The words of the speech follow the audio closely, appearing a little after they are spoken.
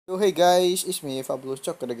So hey guys, it's me Fabulous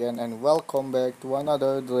Chocolate again and welcome back to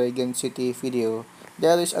another Dragon City video.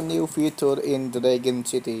 There is a new feature in Dragon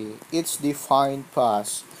City. It's the Find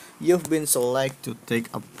Pass. You've been selected to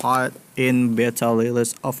take a part in beta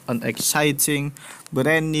release of an exciting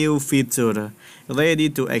brand new feature. Ready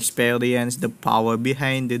to experience the power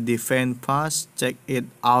behind the Defense Pass? Check it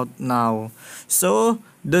out now. So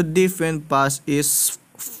the Defense Pass is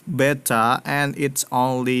beta and it's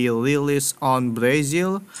only released on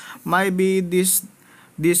Brazil. Maybe this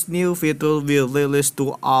new feature will release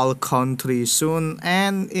to all countries soon,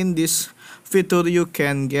 and in this feature you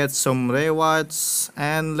can get some rewards.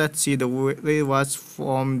 And let's see the rewards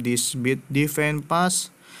from this bit defense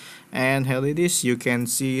pass. And here it is. You can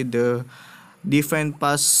see the defense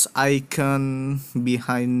pass icon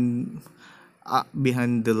behind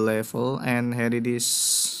the level, and here it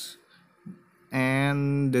is.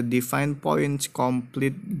 And the define points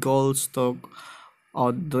complete gold stock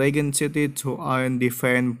or Dragon City to earn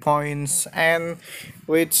defense points and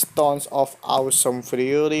with tons of awesome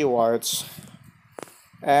free rewards.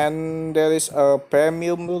 And there is a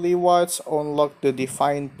premium rewards. Unlock the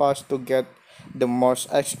Define Pass to get the most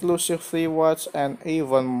exclusive rewards and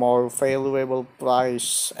even more valuable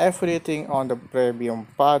price. Everything on the premium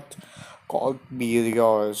path called be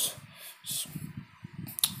yours.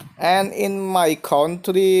 And in my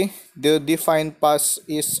country, the Define Pass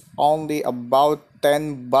is only about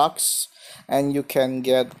 10 bucks, and you can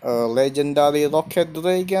get a legendary Rocket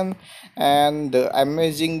Dragon and the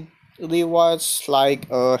amazing rewards like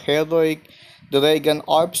a heroic Dragon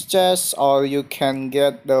Orb chest, or you can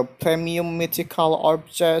get the premium mythical Orb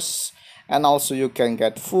chest, and also you can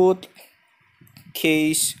get food,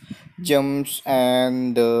 case, gems,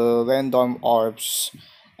 and the random orbs.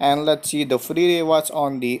 And let's see the free rewards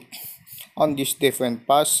on this different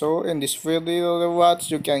pass. So in this free rewards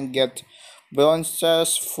you can get bronze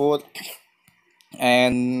chest, food,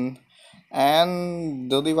 and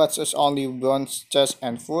the rewards is only bronze chest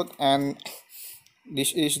and food. And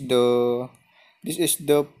this is the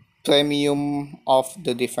premium of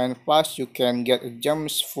the defense pass. You can get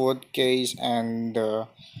gems, food, case, and the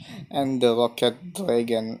rocket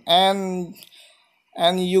dragon.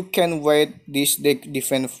 And you can wait this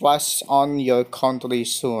defense pass on your country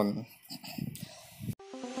soon.